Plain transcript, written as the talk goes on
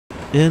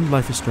In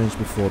Life is Strange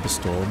Before the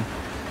Storm,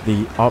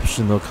 the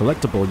optional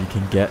collectible you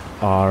can get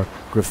are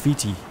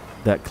graffiti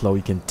that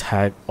Chloe can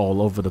tag all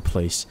over the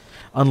place,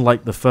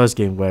 unlike the first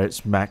game where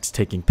it's Max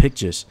taking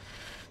pictures.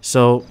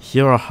 So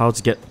here are how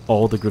to get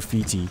all the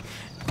graffiti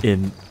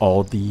in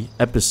all the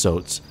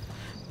episodes.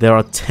 There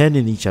are 10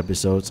 in each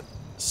episode,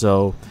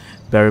 so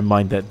bear in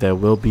mind that there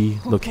will be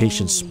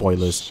location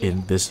spoilers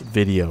in this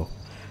video.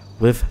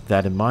 With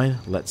that in mind,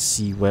 let's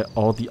see where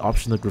all the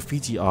optional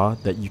graffiti are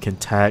that you can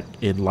tag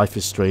in Life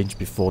is Strange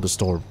Before the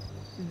Storm.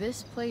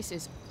 This place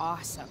is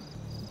awesome.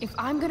 If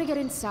I'm gonna get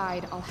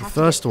inside, I'll have to. The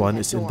first one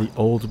is in the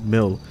old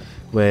mill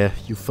where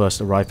you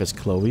first arrive as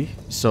Chloe.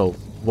 So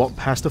walk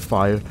past the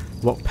fire,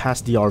 walk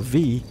past the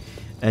RV,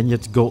 and you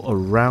have to go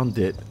around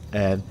it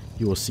and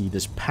you will see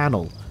this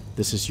panel.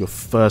 This is your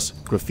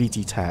first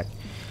graffiti tag.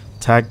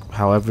 Tag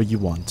however you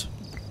want.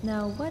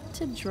 Now what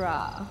to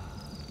draw?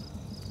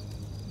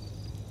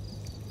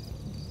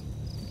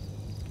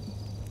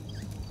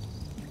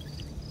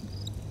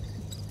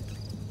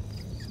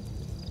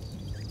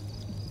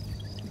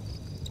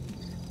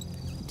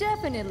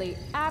 Definitely,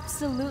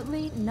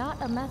 absolutely not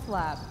a meth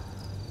lab.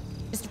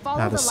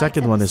 Now the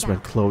second one is when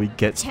Chloe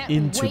gets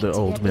into the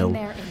old mill.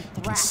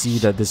 You can see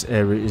that this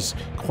area is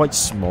quite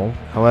small.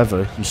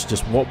 However, you should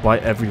just walk by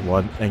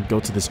everyone and go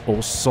to this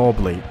old saw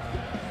blade.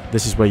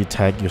 This is where you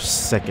tag your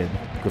second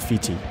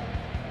graffiti.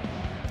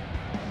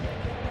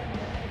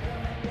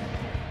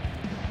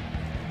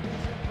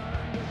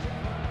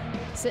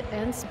 Sit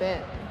and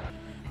spit.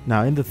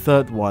 Now in the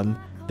third one,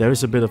 there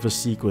is a bit of a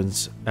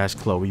sequence as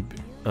Chloe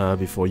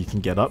before you can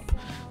get up.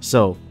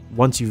 So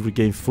once you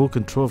regain full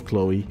control of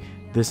Chloe,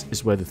 this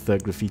is where the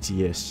third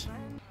graffiti is.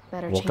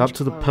 Walk up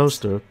to the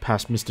poster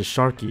past Mr.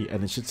 Sharky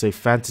and it should say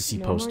fantasy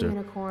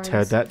poster.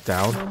 Tear that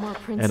down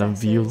and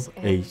unveil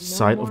a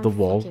side of the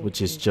wall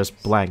which is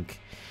just blank.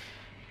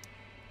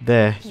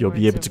 There you'll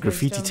be able to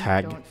graffiti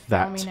tag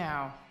that.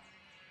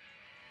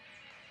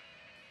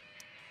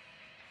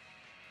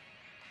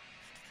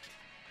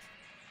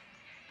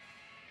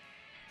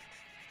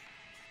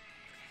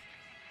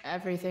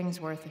 Everything's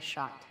worth a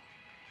shot.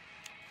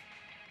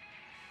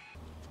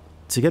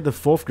 To get the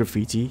fourth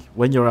graffiti,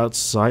 when you're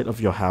outside of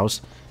your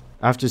house,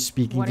 after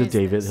speaking to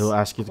David, he'll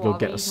ask you to go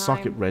get a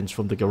socket wrench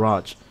from the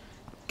garage.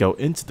 Go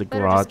into the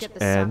garage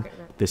and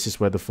this is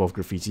where the fourth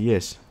graffiti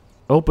is.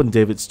 Open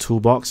David's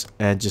toolbox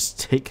and just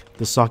take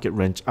the socket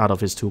wrench out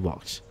of his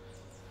toolbox.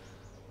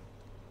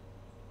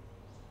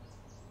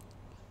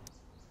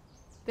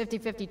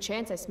 50-50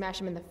 chance I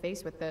smash him in the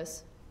face with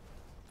this.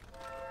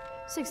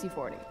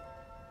 60-40.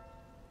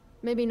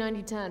 Maybe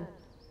 90-10.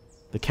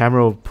 The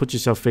camera will put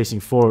yourself facing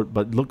forward,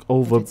 but look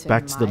over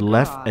back to the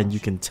left and you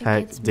can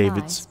tag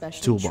David's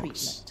toolbox.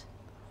 Treatment.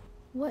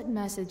 What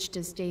message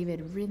does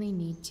David really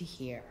need to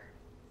hear?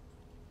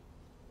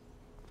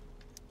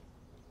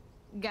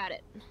 Got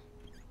it.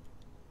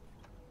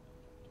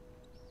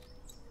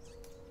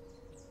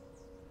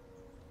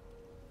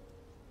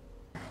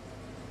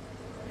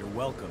 You're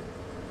welcome.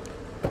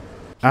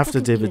 After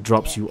David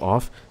drops you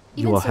off,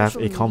 you will have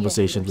a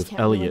conversation with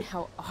Elliot.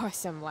 How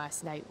awesome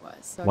last night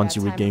was. Once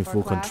you regain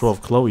full control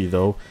of Chloe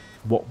though,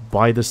 walk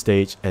by the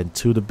stage and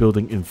to the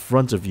building in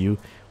front of you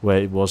where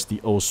it was the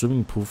old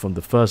swimming pool from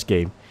the first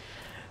game.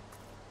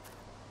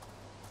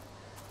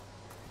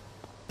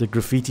 The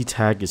graffiti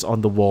tag is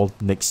on the wall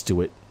next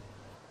to it.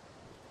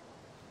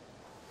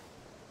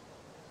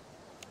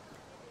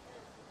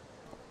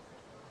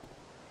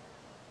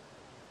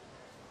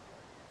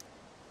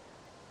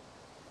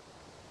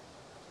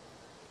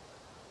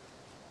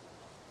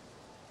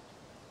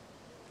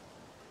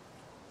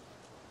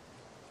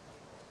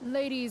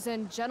 Ladies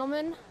and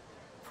gentlemen,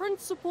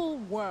 Principal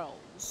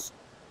Wells.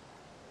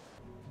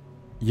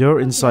 You're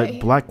inside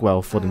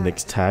Blackwell for the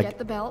next tag.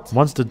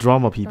 Once the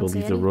drama people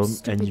leave the room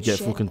and you get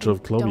full control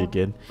of Chloe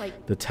again,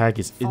 the tag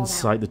is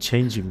inside the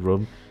changing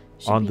room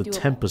on the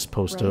Tempest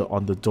poster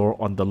on the door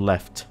on the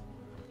left.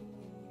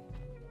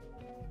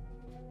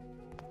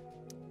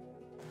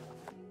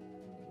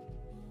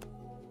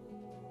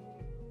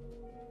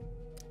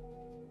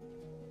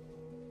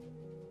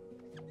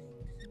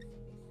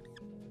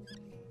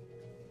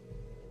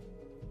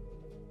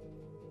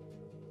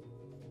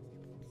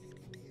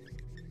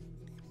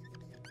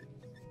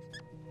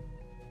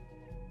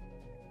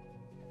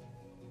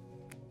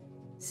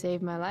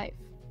 Save my life.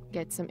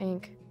 Get some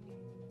ink.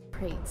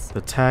 Crates.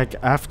 The tag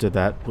after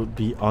that would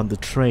be on the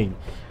train.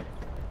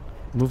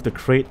 Move the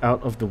crate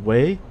out of the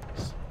way.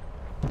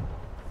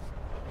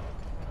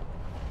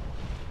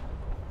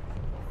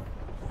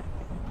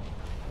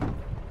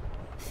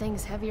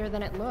 Thing's heavier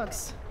than it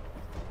looks.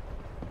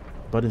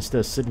 But instead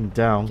of sitting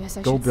down,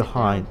 go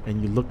behind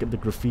and you look at the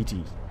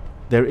graffiti.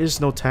 There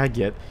is no tag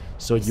yet,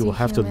 so you will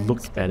have to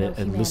look at it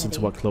and listen to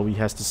what Chloe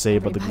has to say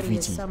about the Everybody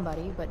graffiti. is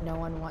somebody, but no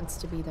one wants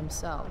to be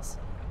themselves.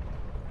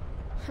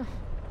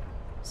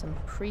 Some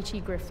preachy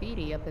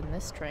graffiti up in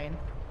this train.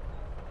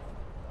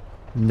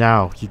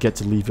 Now you get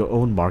to leave your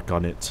own mark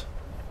on it.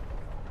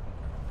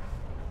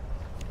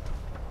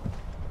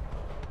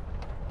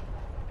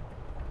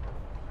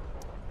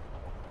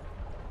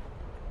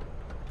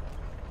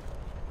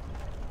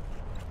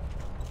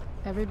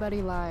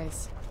 Everybody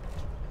lies.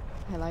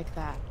 I like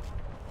that.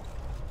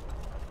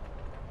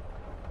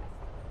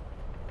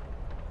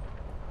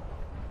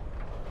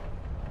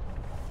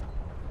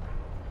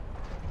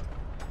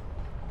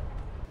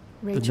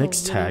 The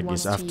next tag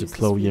is after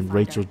Chloe and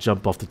Rachel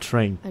jump off the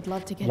train.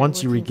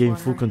 Once you regain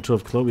full control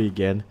of Chloe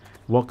again,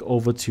 walk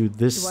over to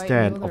this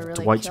stand of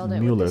Dwight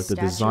Mueller, the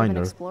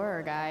designer.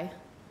 Explorer guy.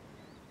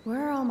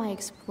 Where are all my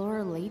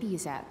explorer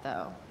ladies at,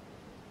 though?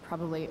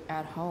 Probably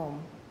at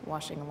home,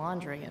 washing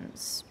laundry and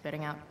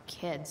spitting out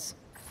kids.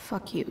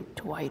 Fuck you,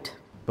 Dwight.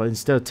 But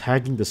instead of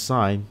tagging the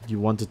sign, you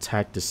want to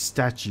tag the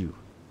statue.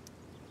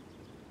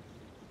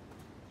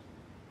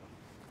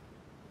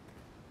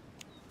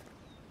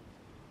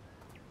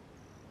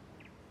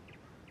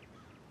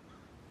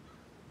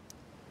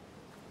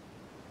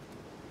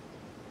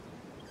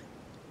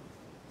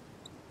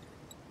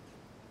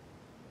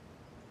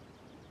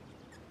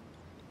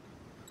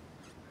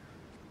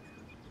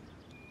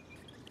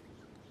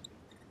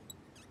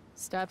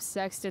 Stop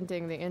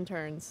sextanting the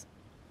interns.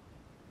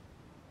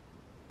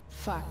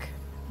 Fuck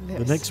this.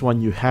 The next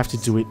one, you have to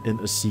do it in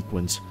a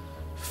sequence.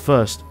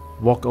 First,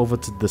 walk over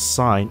to the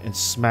sign and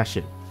smash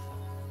it.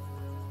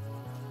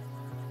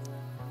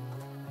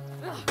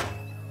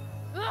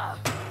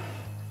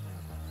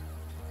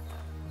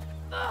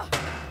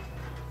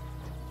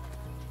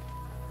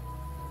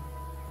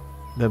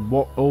 Then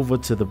walk over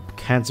to the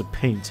cans of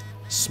paint,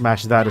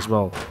 smash that as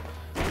well.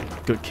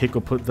 Good kick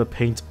will put the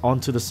paint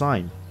onto the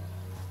sign.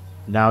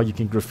 Now you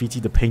can graffiti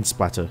the paint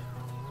splatter.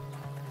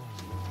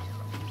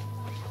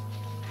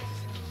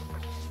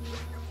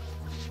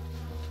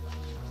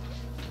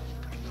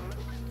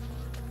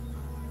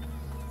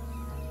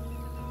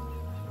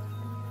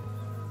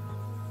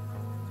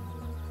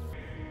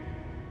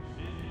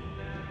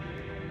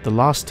 The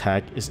last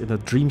tag is in a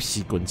dream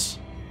sequence.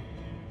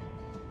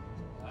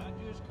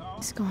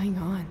 What's going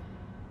on?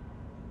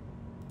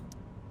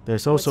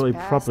 There's also a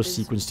What's proper past is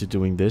sequence to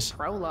doing this.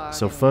 Prologue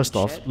So and first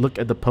off, shit. look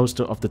at the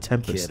poster of the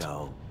Tempest.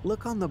 Kiddo,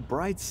 look on the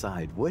bright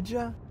side, would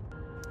ya?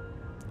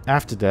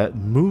 After that,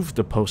 move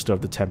the poster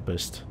of the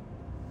Tempest.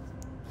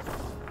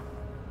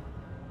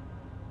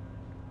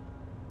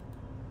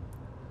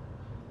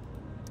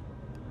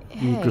 The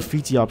Hey,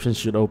 graffiti option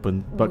should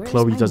open, but where's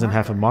Chloe my doesn't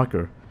have a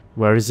marker.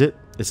 Where is it?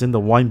 It's in the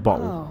wine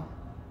bottle. oh.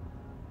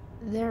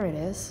 There it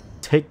is.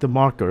 Take the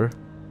marker.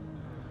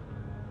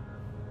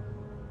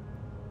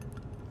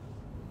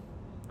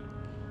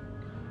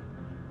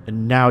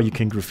 And now you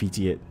can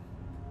graffiti it.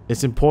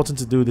 It's important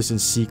to do this in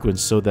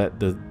sequence so that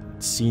the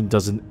scene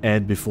doesn't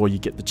end before you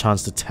get the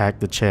chance to tag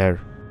the chair.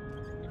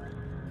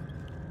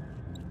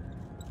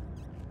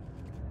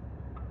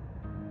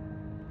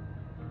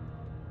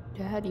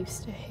 Dad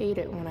used to hate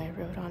it when I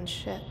wrote on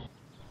shit.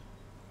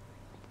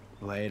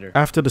 Later.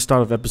 After the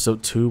start of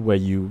episode 2, where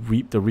you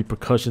reap the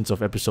repercussions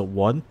of episode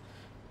 1,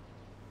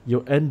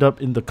 you'll end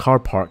up in the car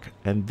park,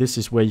 and this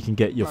is where you can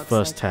get your Looks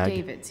first like tag.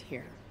 David's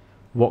here.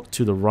 Walk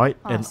to the right,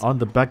 and Awesome. on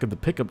the back of the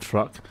pickup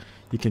truck,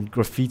 you can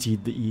graffiti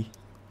the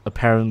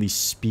apparently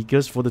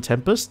speakers for the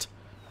Tempest.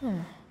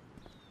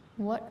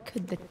 What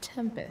could the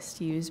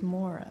Tempest use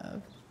more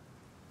of?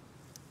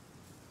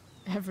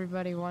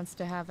 Everybody wants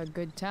to have a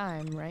good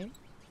time, right?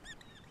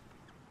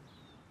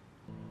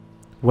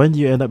 When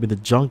you end up in the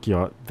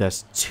junkyard,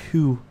 there's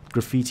 2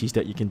 graffitis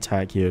that you can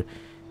tag here.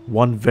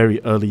 One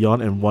very early on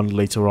and one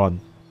later on.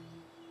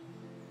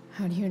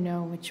 How do you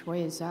know which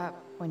way is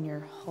up when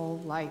your whole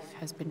life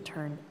has been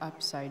turned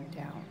upside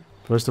down?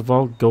 First of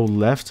all, go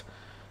left,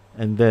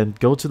 and then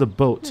go to the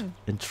boat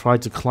and try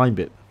to climb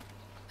it.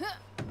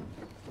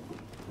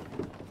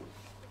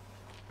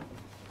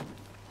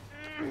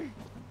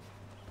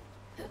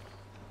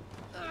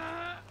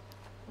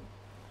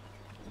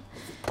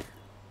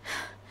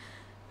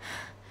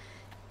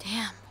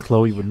 Damn.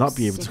 Chloe would not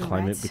be able to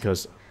climb it Cigarettes.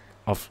 because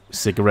of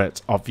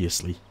cigarettes,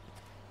 obviously.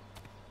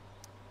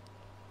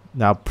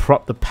 Now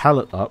prop the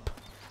pallet up.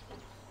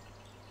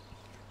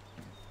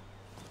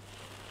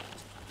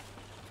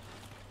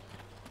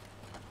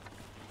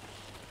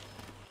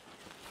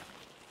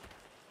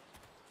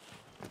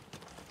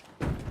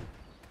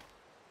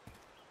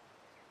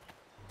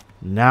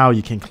 Now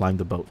you can climb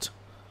the boat.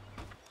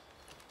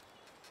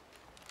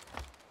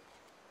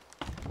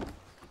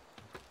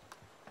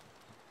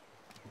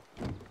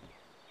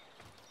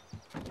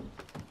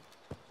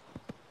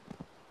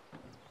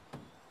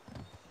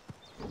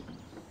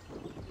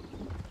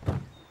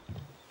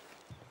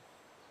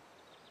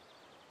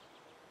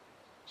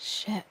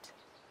 Shit.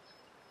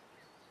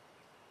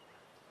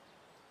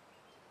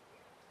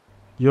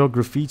 Your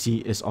graffiti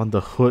is on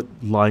the hood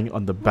lying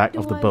on the back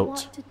of the I boat.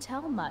 want to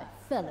tell my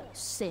fellow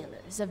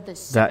sailors of the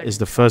That is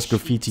the first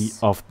graffiti sheets?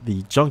 of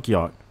the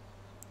junkyard.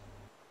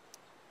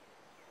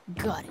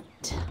 Got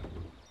it.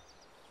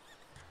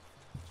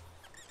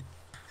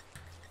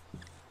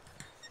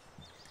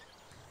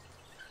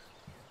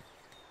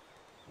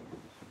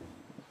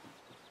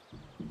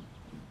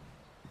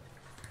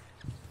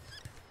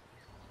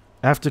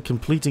 After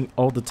completing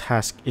all the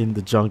tasks in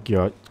the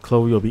junkyard,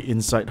 Chloe will be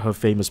inside her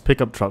famous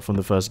pickup truck from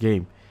the first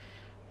game.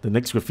 The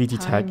next graffiti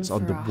tag is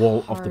on the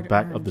wall of the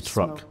back of the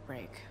truck.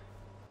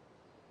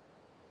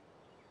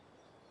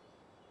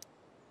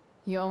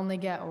 You only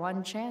get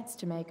one chance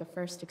to make a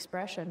first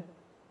expression.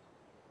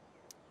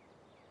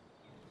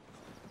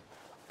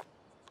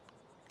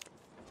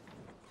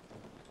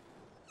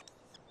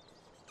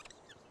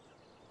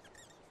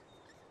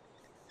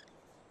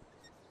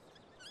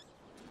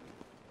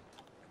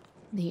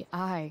 The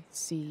eye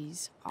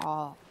sees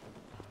all.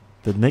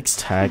 The next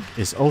tag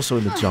is also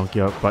in the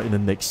junkyard, but in the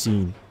next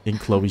scene, in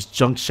Chloe's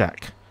junk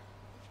shack.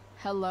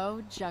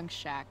 Hello, junk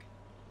shack.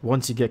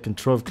 Once you get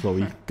control of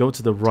Chloe, go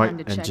to the right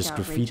to and check just out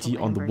graffiti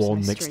Rachel on the Amber's wall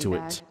next mystery to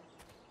bag. it.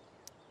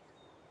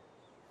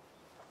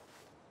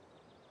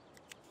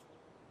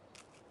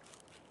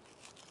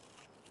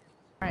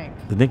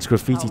 Frank, The next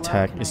graffiti how low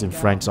tag can is I in go?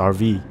 Frank's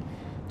RV.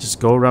 Just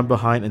go around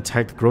behind and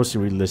tag the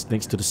grocery list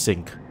next to the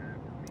sink.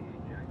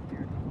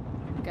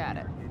 got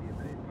it.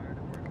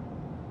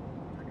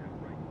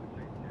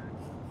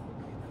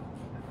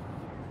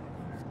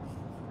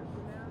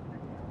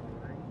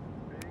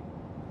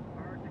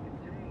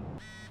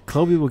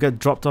 Chloe will get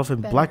dropped off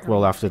in Better Blackwell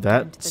hurry after and get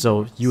that, into the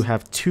so doors. you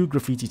have 2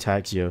 graffiti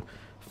tags here.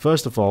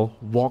 First of all,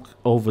 walk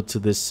over to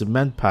this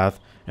cement path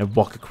and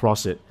walk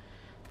across it.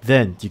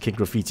 Then you can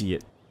graffiti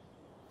it.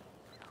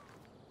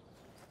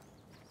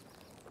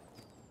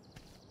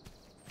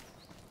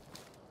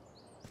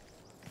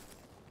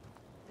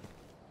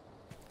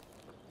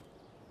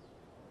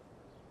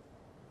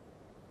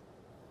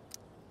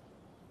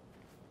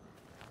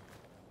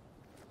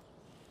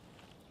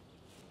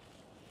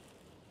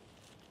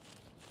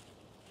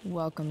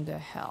 Welcome to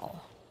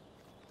hell.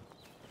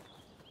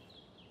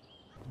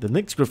 The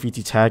next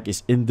graffiti tag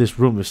is in this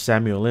room with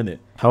Samuel in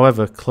it.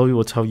 However, Chloe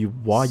will tell you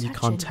why you Such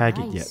can't a tag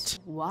it nice yet.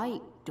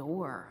 White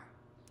door.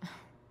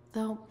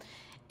 Though,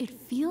 it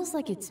feels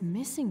like it's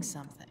missing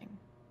something.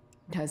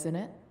 Doesn't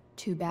it?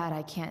 Too bad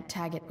I can't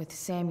tag it with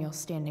Samuel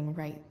standing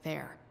right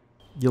there.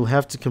 You'll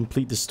have to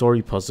complete the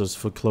story puzzles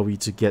for Chloe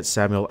to get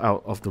Samuel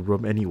out of the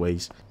room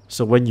anyways.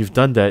 So when you've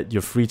done that,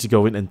 you're free to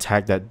go in and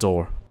tag that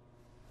door.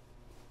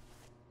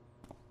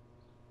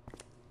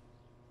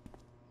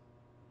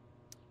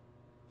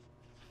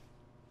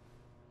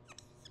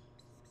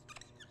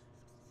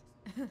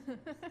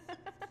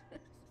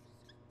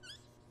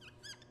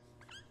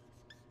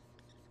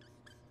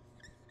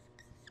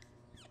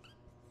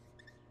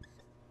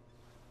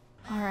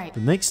 Alright. The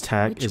next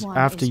tag Which is one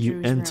after is you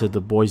Drew's enter room?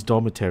 the boys'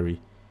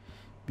 dormitory.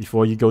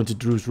 Before you go into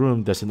Drew's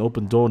room, there's an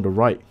open door on the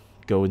right.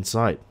 Go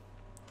inside.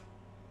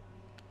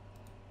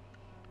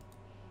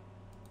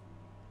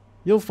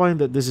 You'll find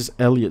that this is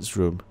Elliot's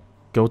room.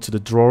 Go to the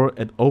drawer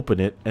and open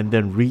it and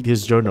then read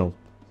his journal.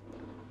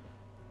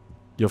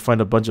 You'll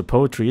find a bunch of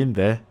poetry in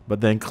there, but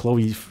then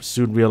Chloe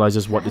soon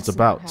realizes what it's That's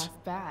not about.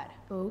 half bad.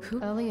 Who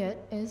Elliot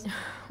is...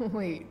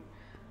 Wait.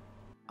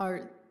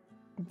 Are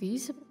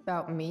these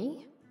about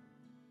me?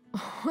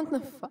 What the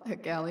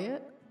fuck,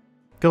 Elliot?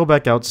 Go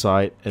back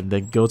outside and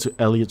then go to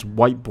Elliot's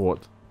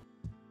whiteboard.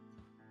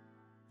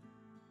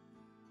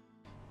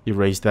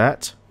 Erase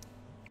that.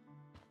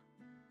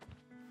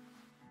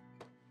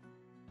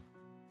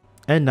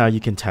 And now you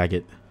can tag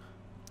it.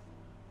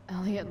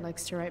 Elliot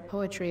likes to write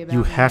poetry about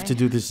You me, have eh? to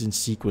do this in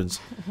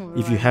sequence. We're If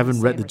you writing haven't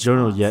the read same the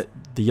journal response.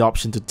 yet, the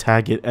option to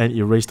tag it and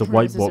erase the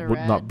Roses whiteboard are would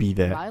not red, be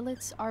there.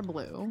 Violets are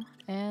blue,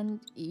 and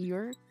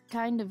you're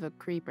kind of a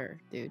creeper,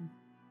 dude.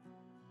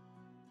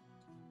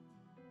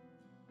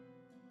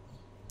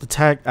 The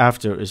tag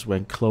after is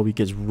when Chloe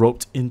gets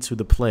roped into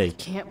the play.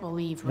 Can't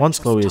believe Once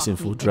Rachel's Chloe is in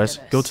talked me full into dress,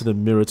 go this. to the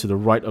mirror to the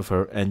right of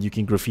her and you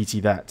can graffiti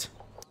that.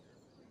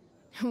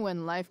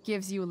 When life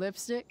gives you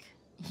lipstick,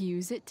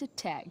 use it to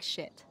tag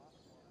shit.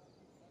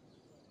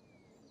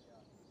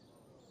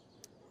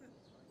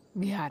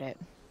 Got it.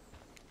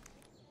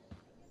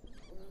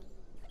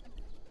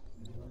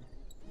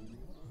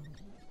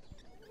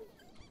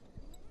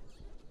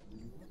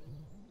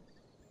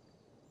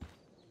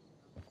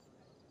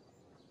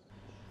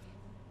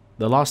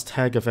 The last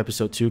tag of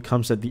episode 2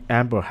 comes at the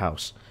Amber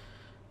house.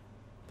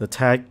 The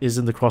tag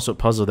isn't the crossword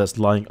puzzle that's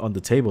lying on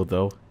the table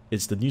though,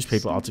 it's the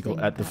newspaper article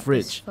Something at the about This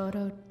fridge.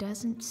 photo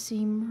doesn't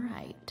seem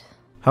right.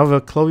 However,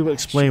 Chloe will I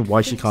explain should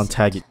why she fix can't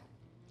tag it.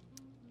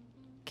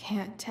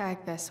 Can't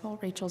tag this while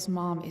Rachel's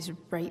mom is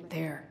right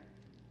there.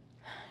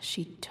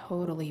 She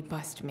totally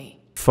bust me.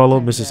 Follow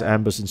Time Mrs. to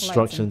Amber's light some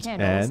instructions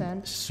candles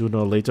and sooner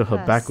or later her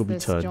back will be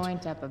this turned.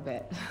 joint up a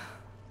bit.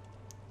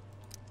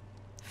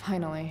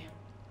 Finally,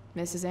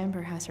 Mrs.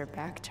 Amber has her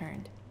back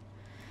turned.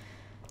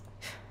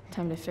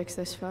 Time to fix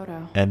this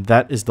photo. And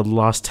that is the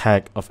last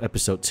tag of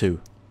episode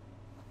 2.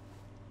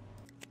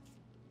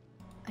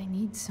 I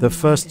need some The way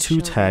first to 2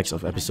 show tags Rachel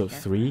of that I'm episode here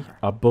for 3 her.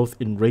 are both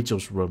in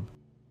Rachel's room.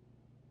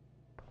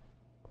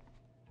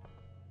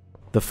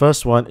 The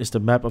first one is the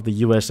map of the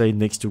USA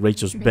next to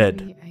Rachel's bed.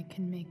 Maybe I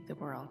can make the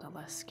world a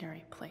less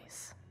scary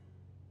place.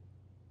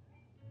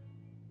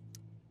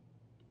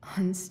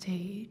 On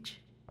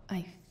stage,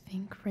 I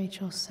think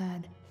Rachel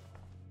said,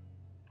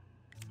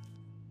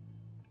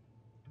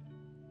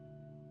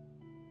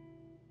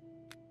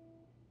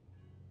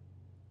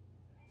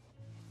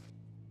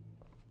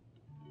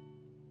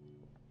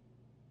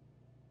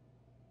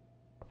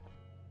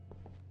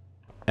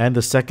 And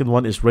the second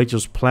one is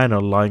Rachel's planner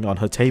lying on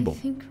her table.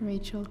 I think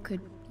Rachel could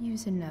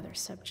use another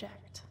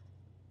subject.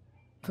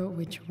 But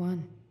which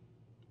one?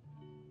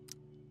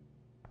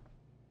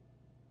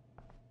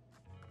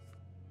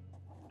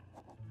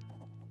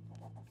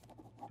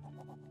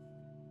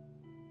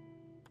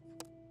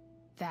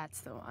 That's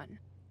the one.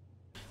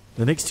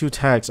 The next two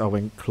tags are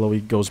when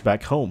Chloe goes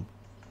back home.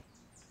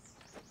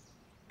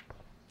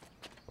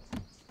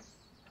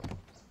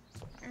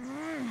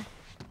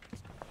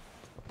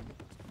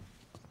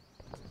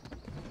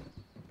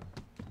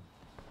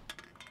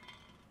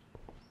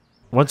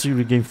 Once you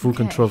regain full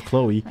control of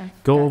Chloe,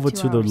 go over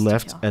to the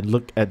left and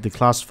look at the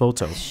class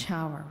photo. The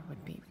shower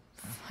would be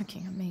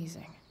fucking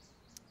amazing.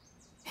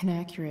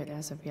 Inaccurate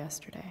as of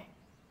yesterday.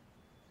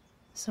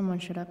 Someone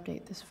should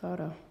update this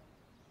photo.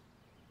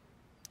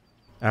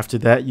 After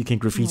that, you can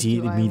graffiti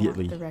it What do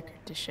immediately. I want the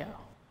record to show?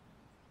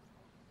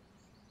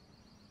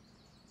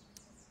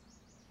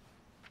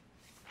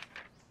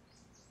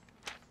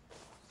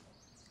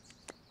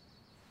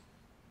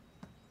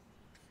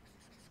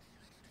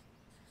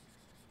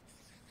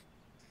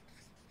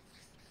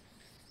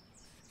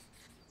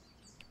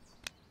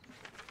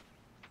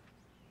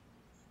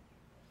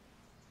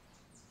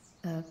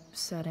 A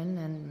sudden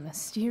and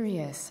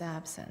mysterious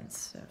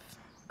absence of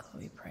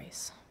Chloe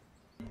Price.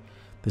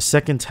 The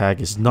second tag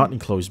is not in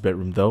Chloe's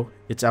bedroom though,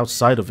 it's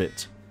outside of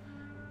it.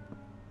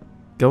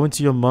 Go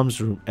into your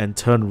mum's room and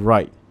turn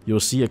right. You'll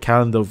see a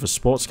calendar with a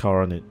sports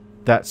car on it.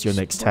 That's your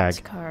next tag.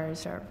 Sports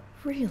cars are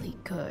really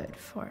good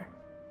for...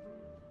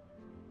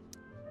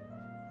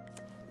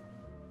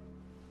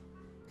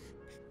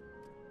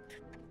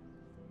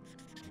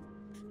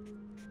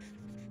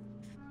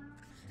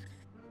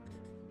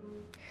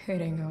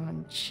 hitting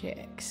on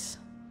chicks.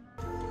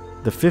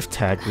 The fifth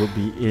tag will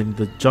be in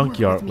the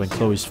junkyard when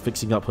Chloe's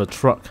fixing up her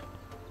truck.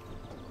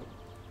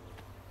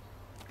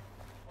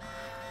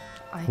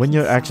 When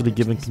you're actually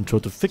given control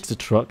to fix the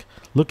truck,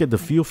 look at the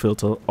fuel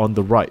filter on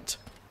the right.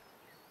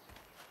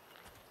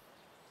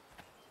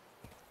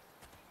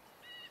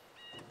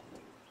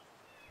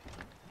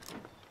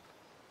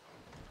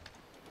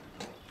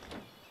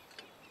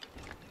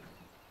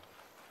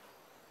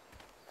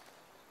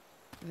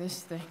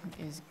 This thing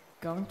is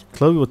going to...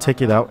 Chloe will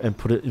take it out and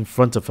put it in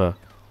front of her.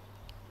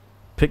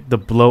 Pick the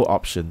blow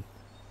option.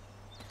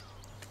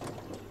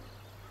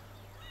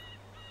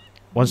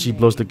 Once she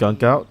blows the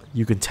gunk out,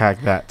 you can tag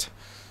that.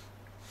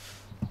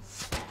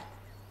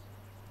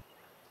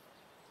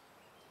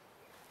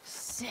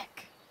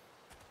 Sick.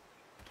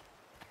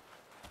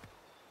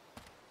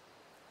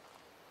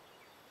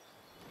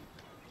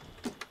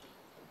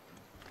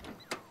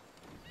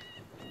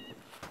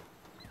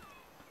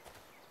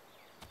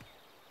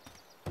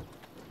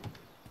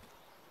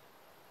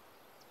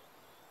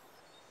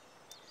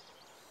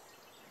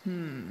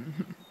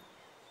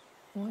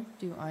 What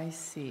do I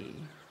see?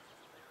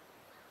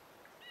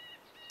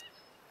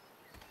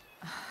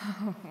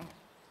 Oh,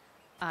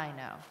 I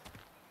know.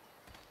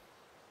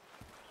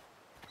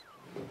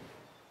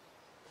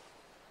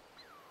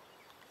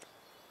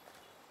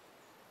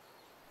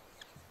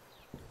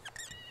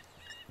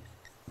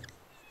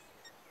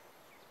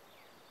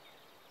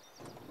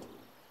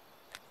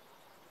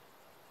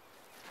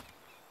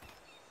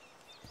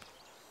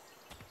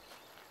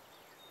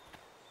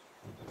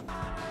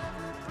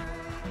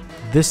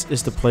 This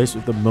is the place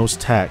with the most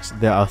tags.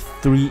 There are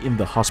 3 in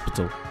the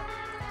hospital.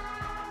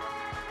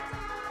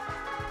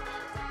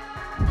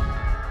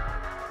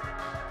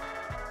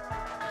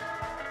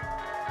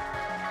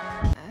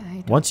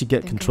 Once you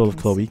get control of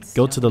Chloe,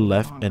 go to the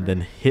left and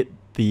then hit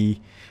the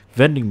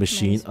vending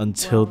machine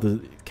until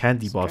the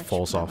candy bar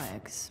falls off.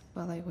 Legs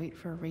while I wait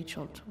for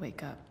Rachel to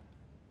wake up.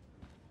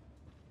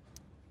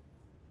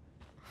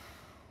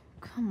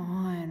 Come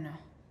on.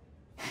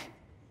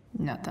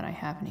 Not that I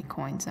have any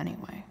coins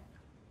anyway.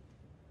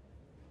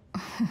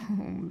 Oh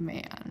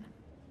man.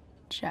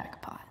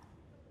 Jackpot.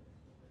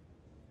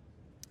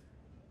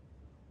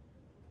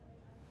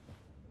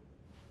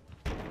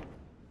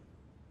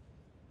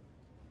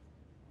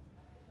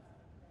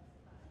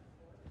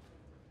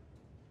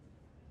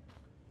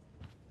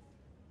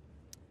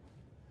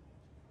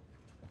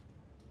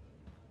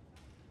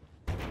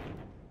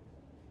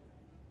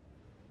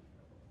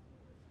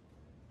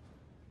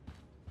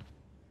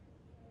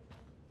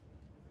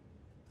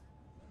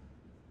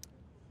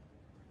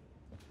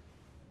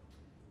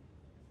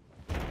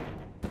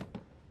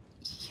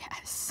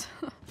 Yes.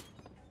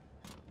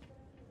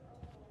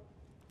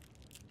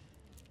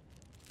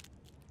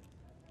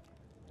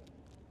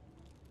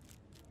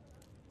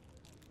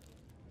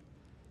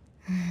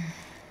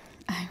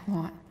 I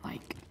want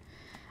like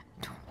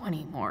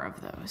 20 more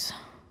of those.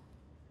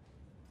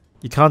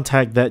 You can't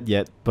tag that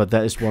yet, but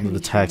that is one of the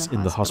tags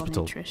in the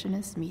hospital.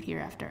 Nutritionists meet here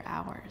after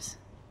hours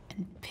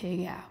and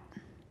pig out.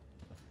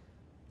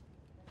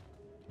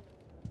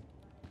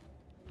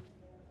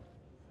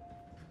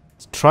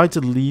 Try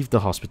to leave the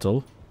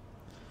hospital,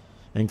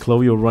 and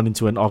Chloe will run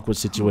into an awkward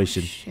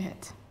situation. Oh,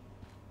 shit.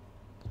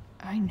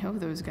 I know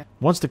those guys.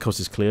 Once the coast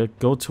is clear,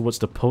 go towards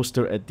the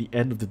poster at the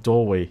end of the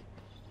doorway.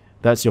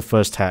 That's your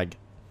first tag.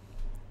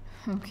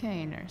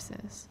 Okay,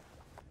 nurses.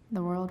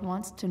 The world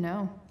wants to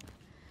know.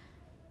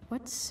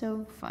 What's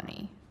so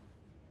funny?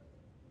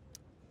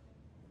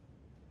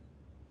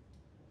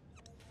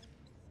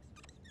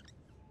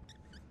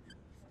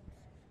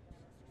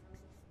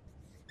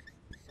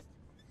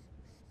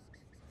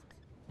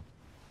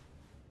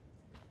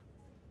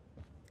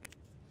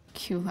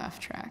 Cue laugh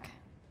track.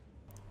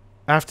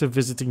 After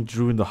visiting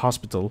Drew in the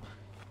hospital,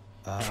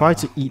 try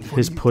to eat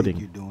his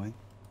pudding.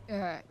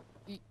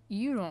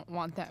 You don't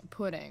want that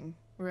pudding,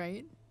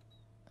 right?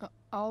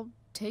 I'll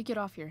take it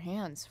off your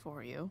hands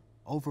for you.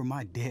 Over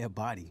my dead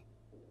body.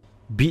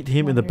 Beat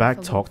him in the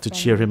Backtalk to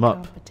cheer him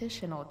up.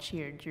 Competition will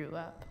cheer Drew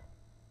up.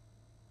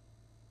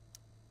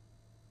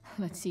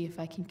 Let's see if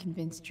I can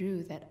convince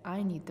Drew that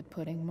I need the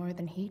pudding more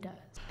than he does.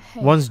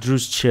 Hey, Once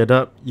Drew's cheered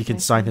up, you can I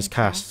sign sign his the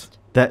cast. cast?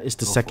 That is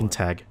the Go second for it.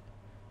 tag.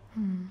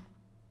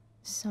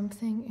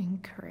 something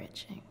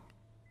encouraging.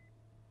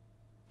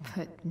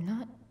 But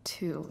not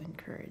too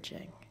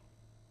encouraging.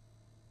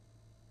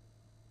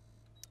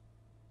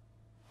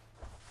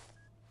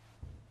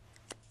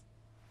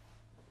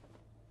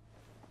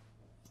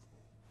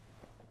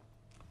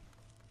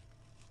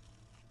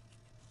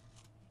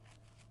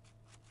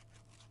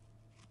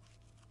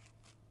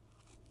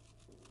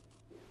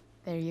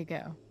 There you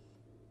go.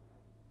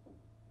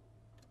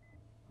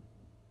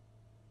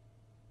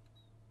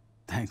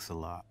 Thanks a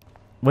lot.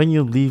 When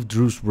you leave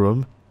Drew's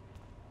room,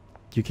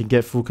 you can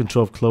get full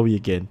control of Chloe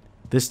again.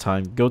 This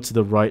time, go to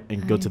the right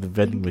and go to the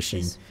vending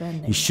machine.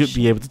 You should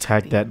be able to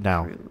tag that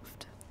now.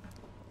 Improved.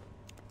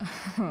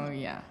 Oh,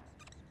 yeah.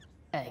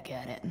 I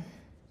get it.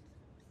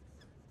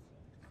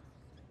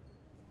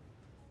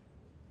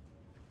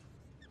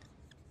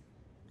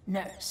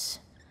 Nurse,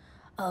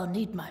 I'll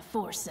need my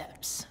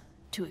forceps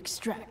to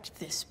extract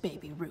this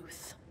baby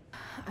Ruth.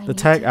 I The need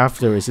tag to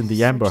after is in the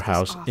search Amber this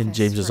house in office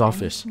James's for any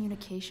office.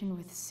 communication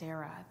with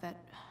Sarah that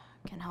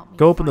can help me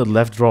Go open the find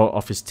left drawer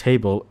of his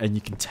table and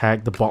you can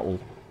tag the bottle.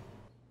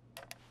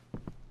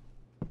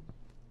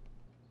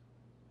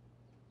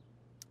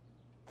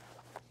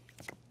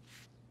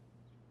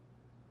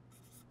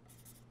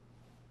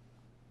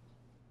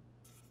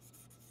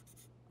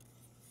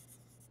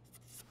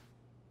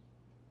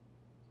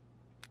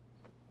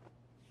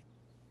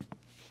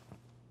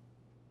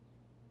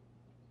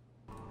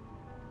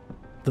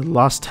 The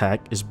last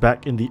tag is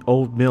back in the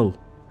old mill.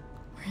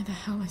 Where the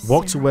hell is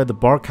Walk to Sarah? where the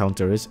bar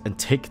counter is and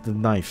take the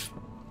knife.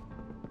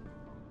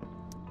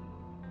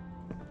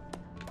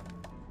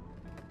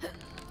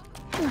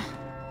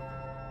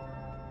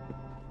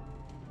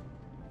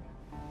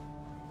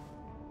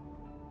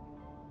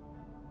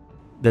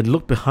 Then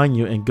look behind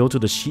you and go to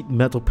the sheet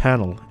metal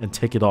panel and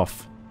take it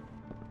off.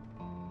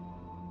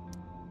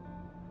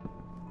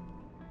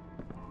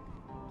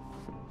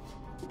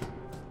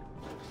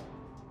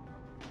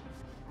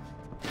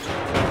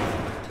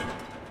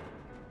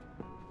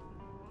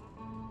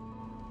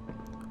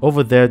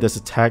 Over there's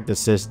a tag that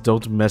says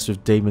 "Don't mess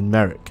with Damon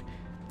Merrick."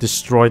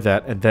 Destroy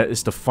that, and that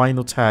is the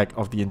final tag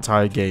of the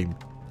entire game.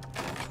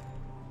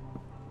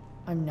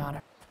 I'm not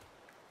a...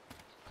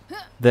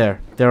 There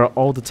are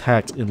all the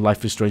tags in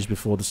Life is Strange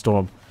Before the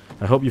Storm.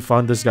 I hope you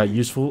found this guide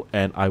useful,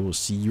 and I will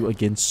see you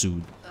again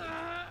soon.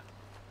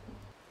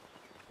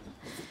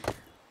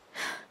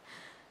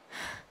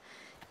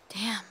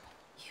 Damn,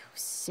 you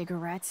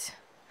cigarettes.